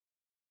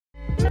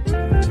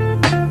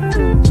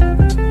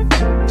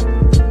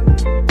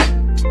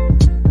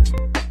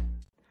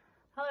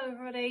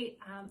Dory.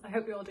 I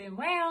hope you're all doing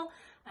well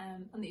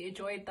and that you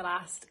enjoyed the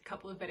last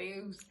couple of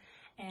videos.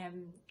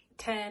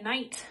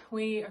 Tonight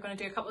we are going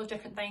to do a couple of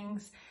different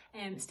things.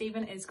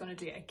 Stephen is going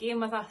to do a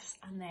game with us,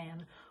 and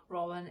then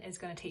Robin is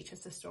going to teach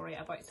us a story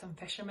about some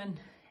fishermen.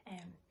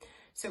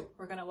 So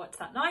we're going to watch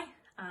that now,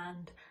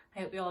 and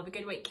I hope you all have a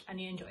good week and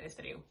you enjoy this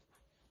video.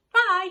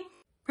 Bye!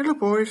 Hello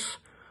boys,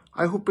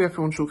 I hope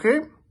everyone's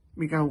okay.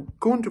 We are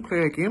going to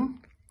play a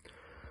game.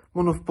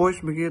 One of Boys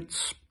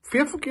Brigade's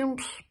favorite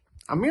games,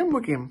 a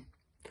memory game.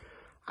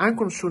 I'm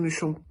going to show you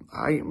some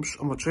items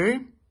on my tray,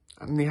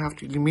 and you have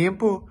to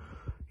remember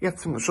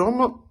everything that's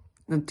on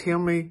it, and tell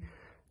me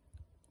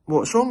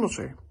what's on the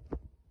tray.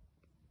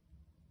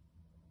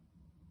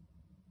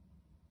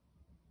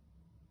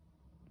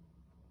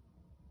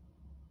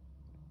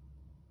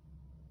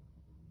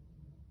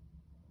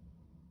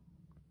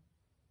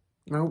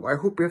 Now, I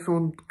hope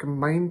everyone can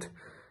mind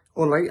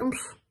all items.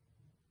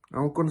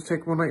 Now I'm going to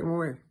take one item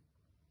away.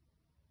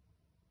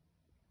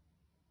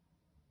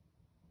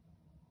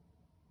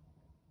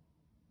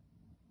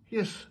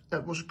 Yes,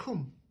 it was a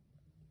comb.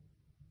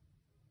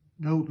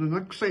 Now the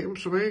next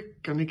item's away.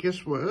 Can you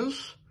guess what it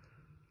is?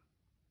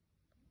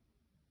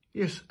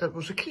 Yes, it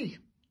was a key.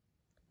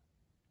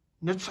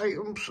 Next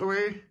item's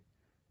away.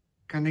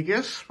 Can you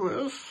guess what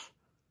it is?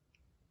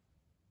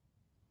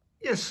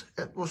 Yes,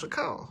 it was a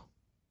car.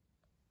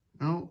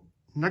 Now,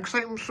 next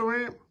item's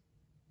away.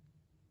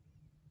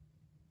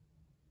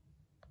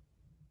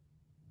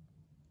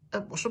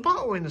 It was a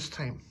battery this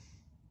time.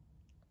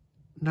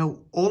 Now,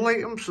 all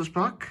items is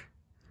back.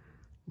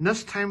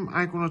 This time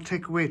I'm going to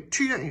take away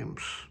 2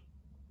 items.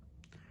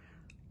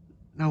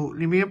 Now,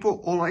 remember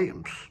all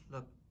items.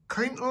 The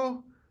counter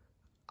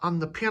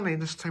and the penny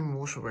this time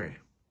was away.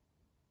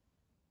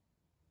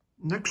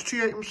 Next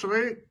 2 items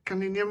away,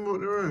 can you name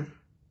what they were?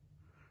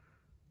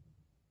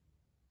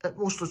 It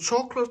was the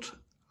chocolate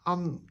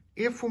and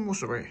earphone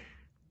was away.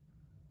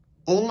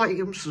 All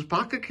items is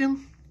back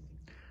again.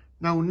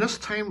 Now this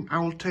time I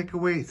will take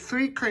away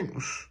 3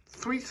 counters,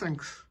 3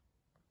 things.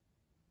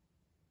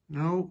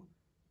 Now,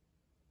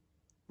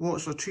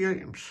 what's the 2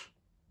 items?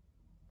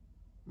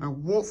 Now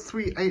what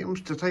 3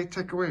 items did I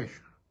take away?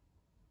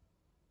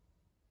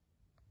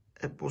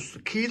 It was the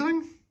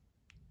keyring,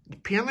 the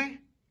penny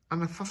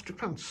and the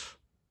 50p.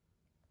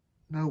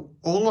 Now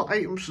all the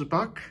items is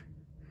back.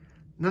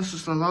 This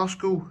is the last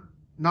go.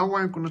 Now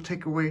I'm going to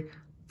take away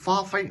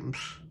 5 items.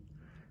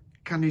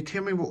 Can you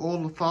tell me what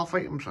all the 5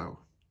 items are?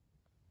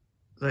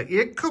 The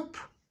egg cup,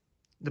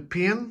 the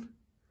pen,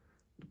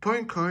 the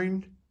pound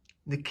coin,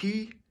 the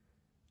key,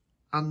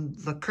 and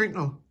the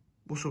counter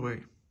was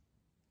away.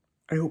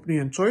 I hope you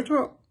enjoyed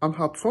it and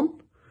had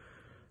fun.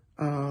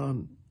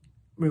 And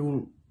we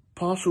will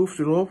pass over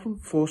to Robin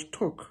for his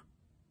talk.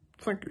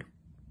 Thank you.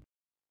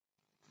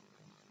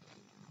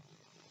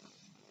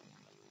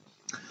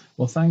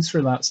 Well, thanks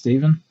for that,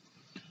 Stephen.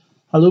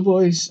 Hello,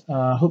 boys.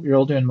 Hope you're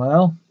all doing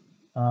well,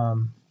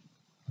 and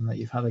that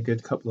you've had a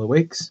good couple of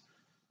weeks.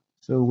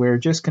 So we're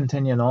just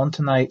continuing on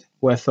tonight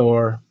with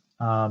our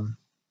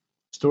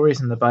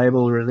stories in the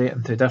Bible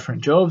relating to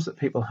different jobs that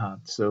people had.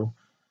 So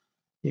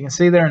you can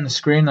see there on the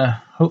screen,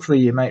 hopefully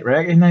you might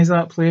recognize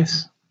that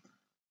place.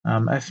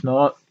 If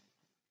not,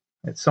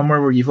 it's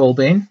somewhere where you've all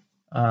been.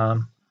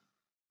 And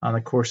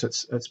of course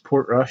it's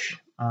Portrush,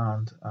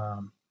 and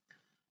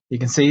you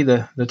can see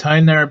the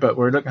town there, but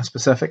we're looking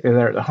specifically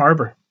there at the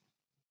harbour.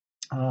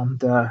 And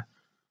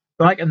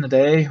back in the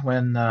day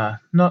when,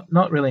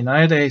 not really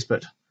nowadays,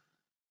 but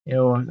you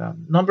know, a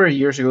number of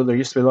years ago, there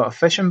used to be a lot of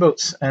fishing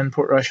boats in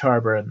Portrush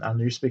Harbour, and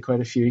there used to be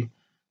quite a few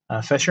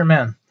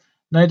fishermen.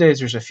 Nowadays,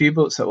 there's a few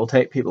boats that will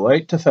take people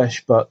out to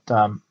fish, but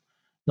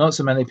not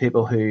so many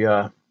people who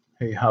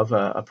have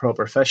a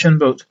proper fishing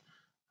boat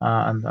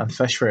and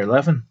fish for a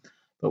living.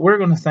 But we're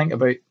going to think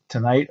about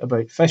tonight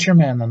about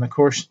fishermen, and of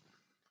course,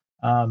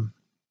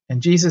 in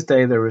Jesus'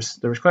 day, there was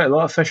quite a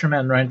lot of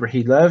fishermen around where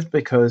he lived,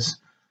 because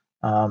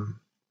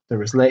there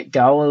was Lake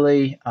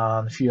Galilee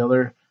and a few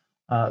other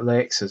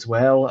lakes as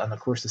well, and of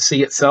course the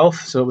sea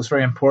itself. So it was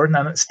very important,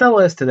 and it still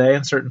is today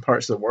in certain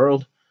parts of the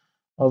world.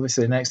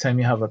 Obviously, next time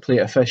you have a plate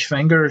of fish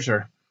fingers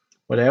or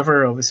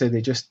whatever, obviously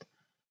they just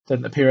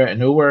didn't appear out of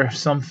nowhere.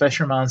 Some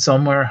fisherman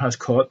somewhere has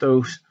caught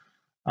those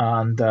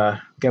and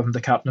given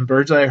to Captain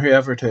Birdseye or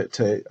whoever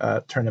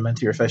to turn them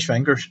into your fish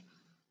fingers.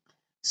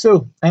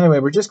 So anyway,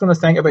 we're just going to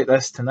think about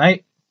this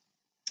tonight,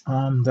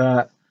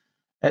 and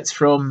it's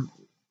from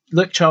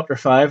Luke chapter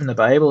 5 in the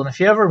Bible. And if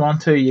you ever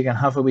want to, you can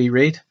have a wee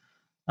read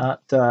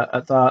at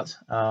that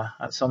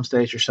at some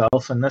stage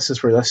yourself. And this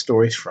is where this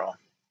story's from.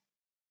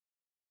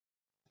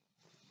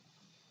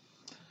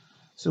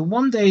 So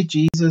one day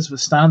Jesus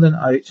was standing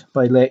out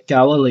by Lake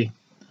Galilee,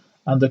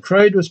 and the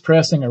crowd was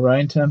pressing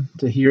around him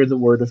to hear the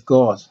word of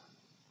God.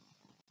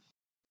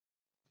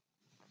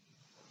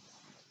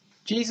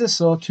 Jesus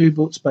saw 2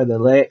 boats by the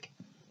lake,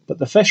 but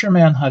the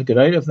fishermen had got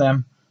out of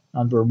them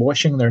and were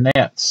washing their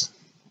nets.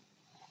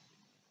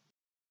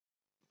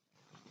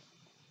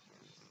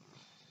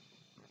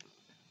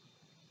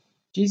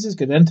 Jesus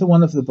got into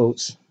one of the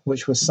boats,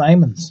 which was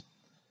Simon's,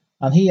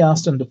 and he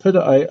asked him to put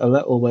it out a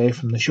little way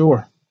from the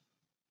shore.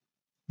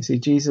 You see,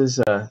 Jesus,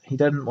 he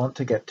didn't want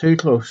to get too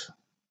close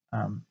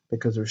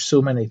because there's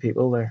so many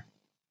people there.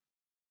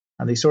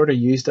 And he sort of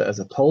used it as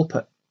a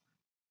pulpit.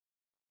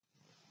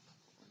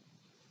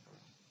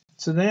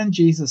 So then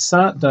Jesus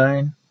sat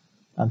down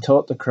and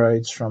taught the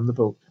crowds from the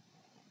boat.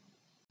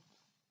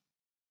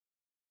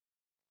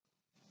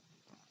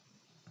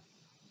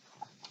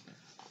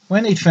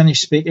 When he'd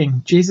finished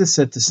speaking, Jesus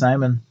said to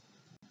Simon,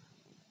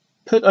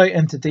 "Put out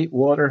into deep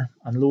water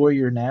and lower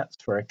your nets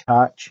for a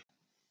catch."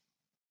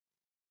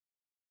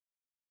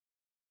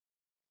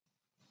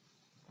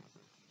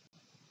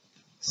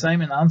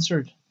 Simon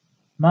answered,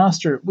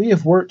 "Master, we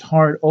have worked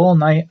hard all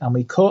night and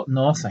we caught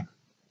nothing.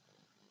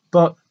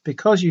 But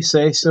because you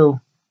say so,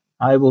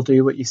 I will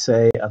do what you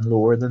say and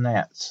lower the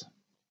nets."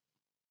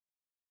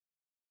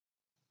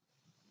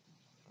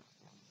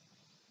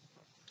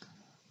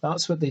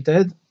 That's what they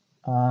did.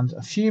 And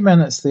a few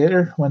minutes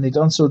later, when they'd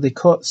done so, they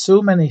caught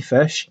so many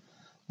fish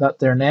that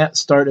their nets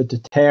started to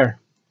tear.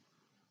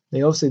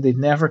 They'd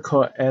never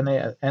caught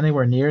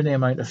anywhere near the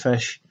amount of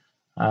fish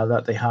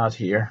that they had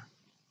here.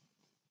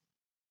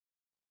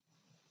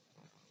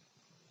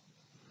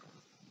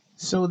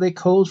 So they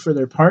called for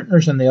their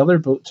partners in the other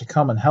boat to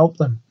come and help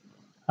them.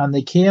 And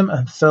they came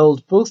and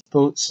filled both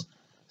boats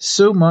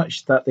so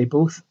much that they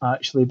both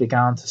actually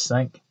began to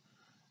sink.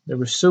 There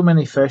were so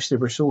many fish, they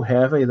were so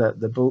heavy that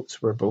the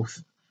boats were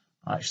both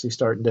actually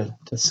starting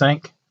to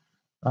sink.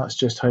 That's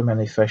just how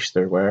many fish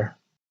there were.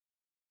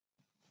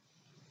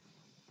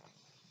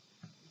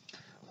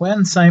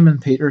 When Simon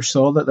Peter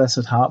saw that this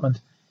had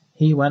happened,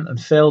 he went and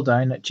fell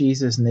down at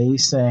Jesus'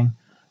 knees, saying,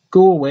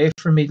 "Go away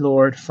from me,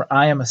 Lord, for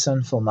I am a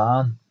sinful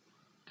man."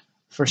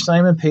 For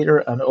Simon Peter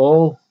and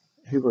all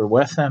who were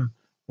with him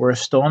were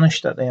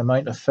astonished at the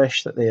amount of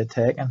fish that they had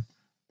taken.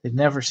 They'd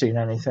never seen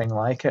anything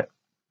like it.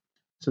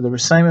 So there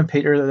was Simon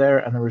Peter there,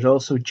 and there was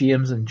also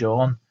James and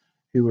John,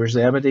 who were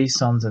Zebedee's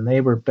sons, and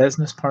they were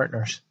business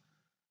partners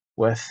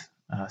with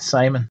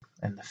Simon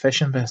in the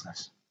fishing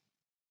business.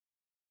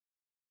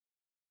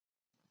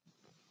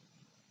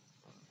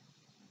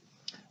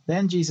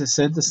 Then Jesus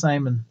said to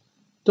Simon,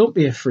 "Don't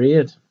be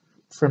afraid.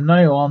 From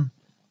now on,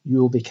 you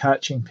will be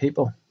catching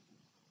people."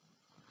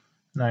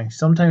 Now,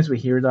 sometimes we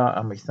hear that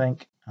and we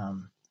think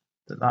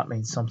that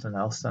means something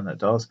else than it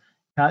does.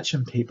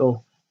 Catching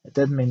people, it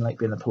didn't mean like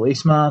being a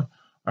policeman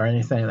or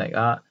anything like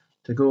that.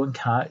 To go and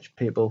catch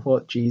people,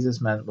 what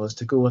Jesus meant was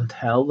to go and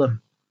tell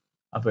them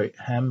about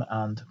him,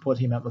 and what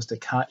he meant was to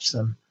catch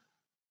them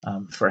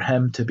for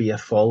him to be a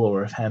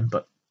follower of him.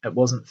 But it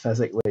wasn't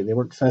physically, they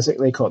weren't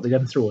physically caught. They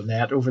didn't throw a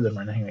net over them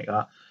or anything like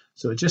that.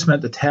 So it just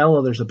meant to tell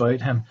others about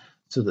him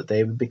so that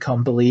they would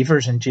become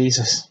believers in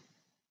Jesus.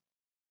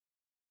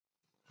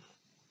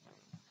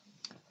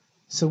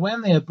 So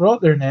when they had brought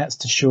their nets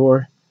to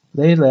shore,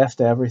 they left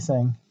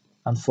everything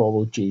and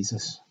followed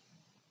Jesus.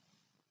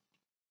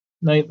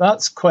 Now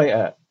that's quite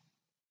a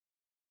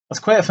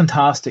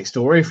fantastic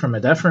story from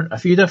a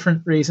few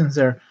different reasons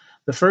there.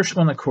 The first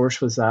one, of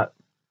course, was that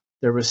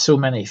there was so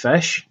many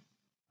fish.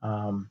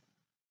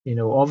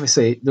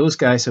 Obviously those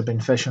guys have been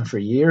fishing for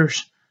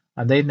years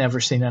and they'd never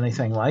seen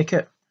anything like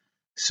it.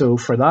 So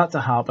for that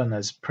to happen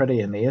is pretty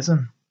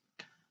amazing.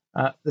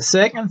 The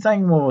second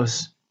thing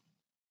was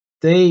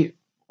they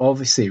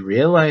obviously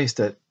realized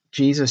that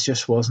Jesus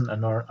just wasn't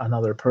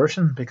another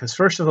person, because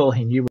first of all,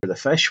 he knew where the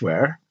fish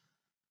were,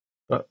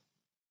 but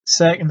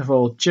second of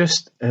all,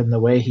 just in the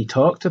way he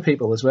talked to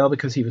people as well,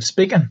 because he was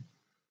speaking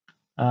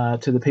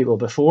to the people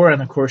before,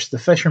 and of course the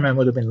fishermen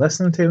would have been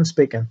listening to him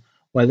speaking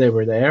while they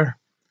were there.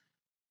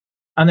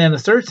 And then the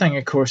third thing,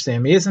 of course, the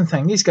amazing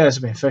thing, these guys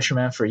have been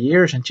fishermen for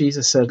years, and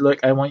Jesus said,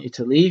 "Look, I want you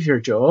to leave your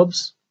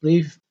jobs,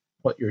 leave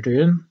what you're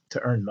doing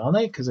to earn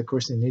money," because of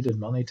course they needed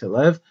money to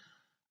live,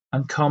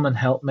 "and come and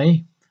help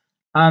me."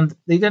 And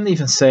they didn't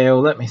even say,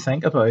 "Oh, let me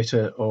think about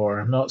it," or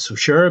 "I'm not so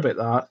sure about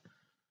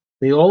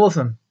that." All of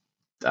them,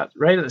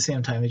 right at the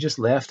same time, they just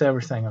left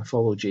everything and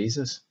followed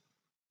Jesus,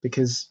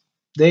 because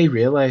they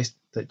realized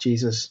that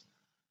Jesus,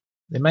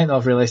 they might not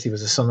have realized he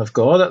was the Son of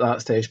God at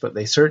that stage, but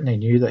they certainly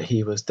knew that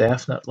he was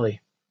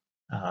definitely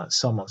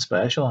someone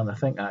special. And I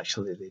think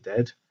actually they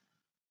did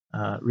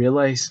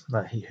realize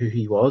that who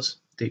he was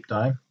deep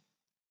down.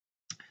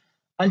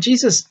 And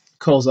Jesus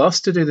calls us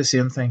to do the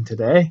same thing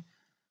today.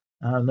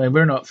 Now,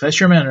 we're not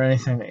fishermen or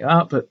anything like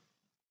that, but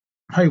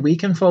how we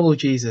can follow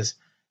Jesus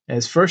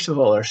is first of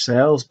all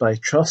ourselves, by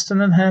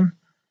trusting in him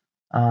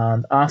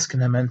and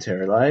asking him into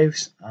our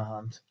lives,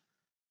 and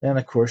then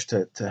of course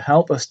to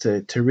help us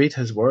to read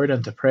his word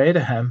and to pray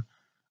to him,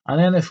 and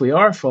then if we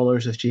are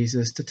followers of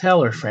Jesus, to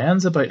tell our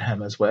friends about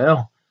him as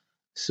well,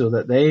 so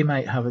that they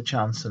might have a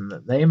chance and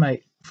that they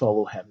might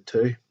follow him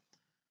too.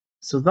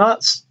 So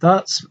that's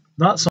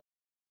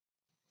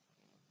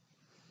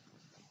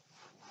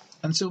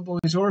and so,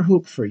 boys, our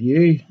hope for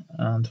you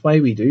and why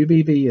we do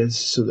BB is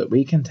so that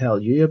we can tell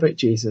you about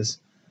Jesus.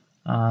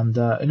 And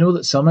I know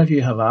that some of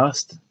you have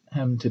asked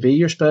him to be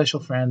your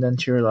special friend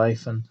into your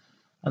life, and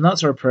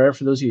that's our prayer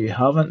for those of you who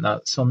haven't,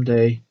 that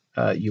someday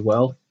you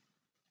will.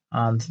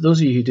 And those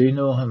of you who do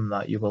know him,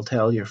 that you will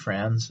tell your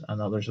friends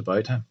and others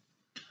about him.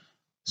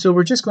 So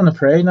we're just going to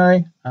pray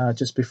now,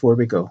 just before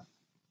we go.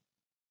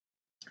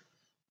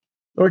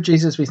 Lord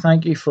Jesus, we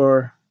thank you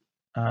for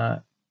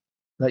that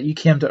you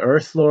came to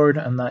earth, Lord,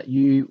 and that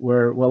you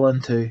were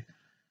willing to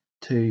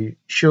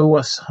show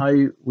us how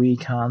we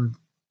can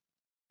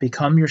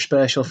become your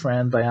special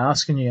friend by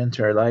asking you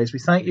into our lives. We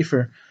thank you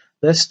for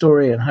this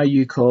story and how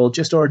you called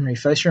just ordinary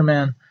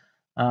fishermen,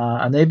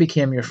 and they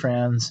became your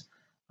friends,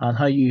 and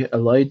how you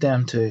allowed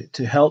them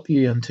to help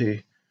you and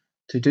to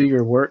do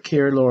your work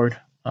here, Lord,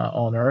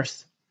 on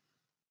earth.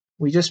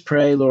 We just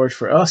pray, Lord,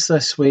 for us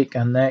this week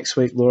and next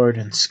week, Lord,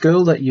 in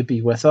school, that you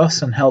be with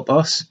us and help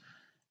us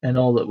in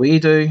all that we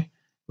do.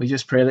 We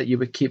just pray that you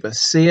would keep us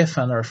safe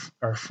and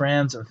our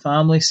friends and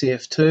family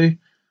safe too.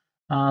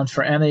 And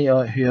for any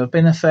who have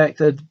been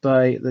affected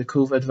by the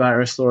COVID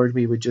virus, Lord,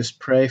 we would just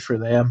pray for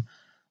them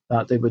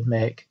that they would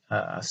make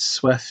a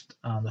swift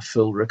and a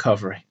full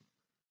recovery.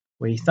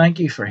 We thank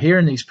you for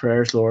hearing these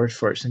prayers, Lord,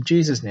 for it's in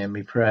Jesus' name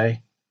we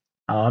pray.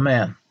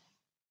 Amen.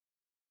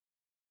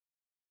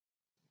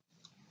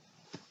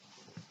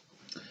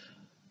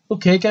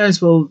 Okay, guys,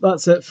 well,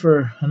 that's it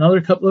for another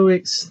couple of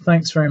weeks.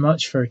 Thanks very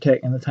much for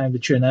taking the time to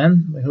tune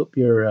in. We hope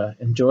you're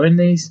enjoying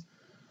these.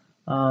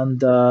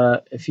 And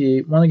if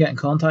you want to get in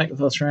contact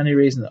with us for any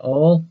reason at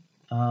all,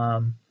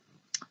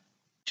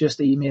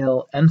 just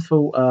email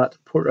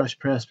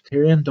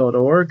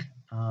info@portrushpresbyterian.org,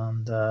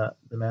 and the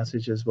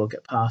messages will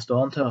get passed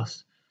on to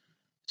us.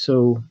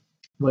 So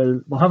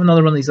we'll have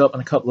another one of these up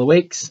in a couple of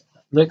weeks.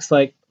 Looks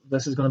like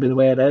this is going to be the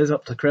way it is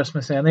up to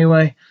Christmas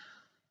anyway.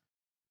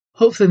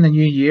 Hopefully in the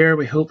new year,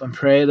 we hope and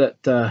pray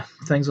that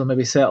things will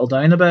maybe settle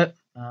down a bit,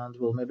 and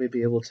we'll maybe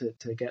be able to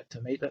get to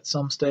meet at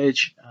some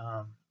stage,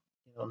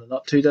 in the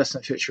not too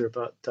distant future.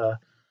 But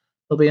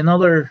there'll be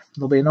another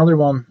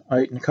one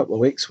out in a couple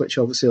of weeks, which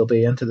obviously will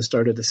be into the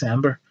start of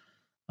December.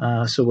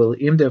 So we'll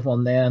aim to have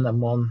one then,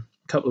 and one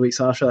a couple of weeks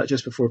after that,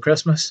 just before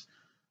Christmas,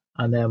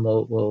 and then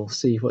we'll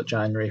see what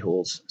January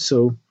holds.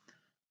 So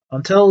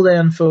until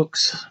then,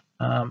 folks,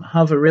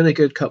 have a really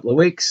good couple of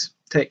weeks.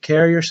 Take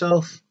care of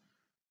yourself,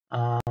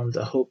 and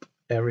I hope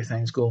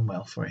everything's going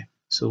well for you.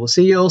 So we'll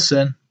see you all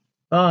soon.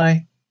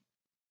 Bye.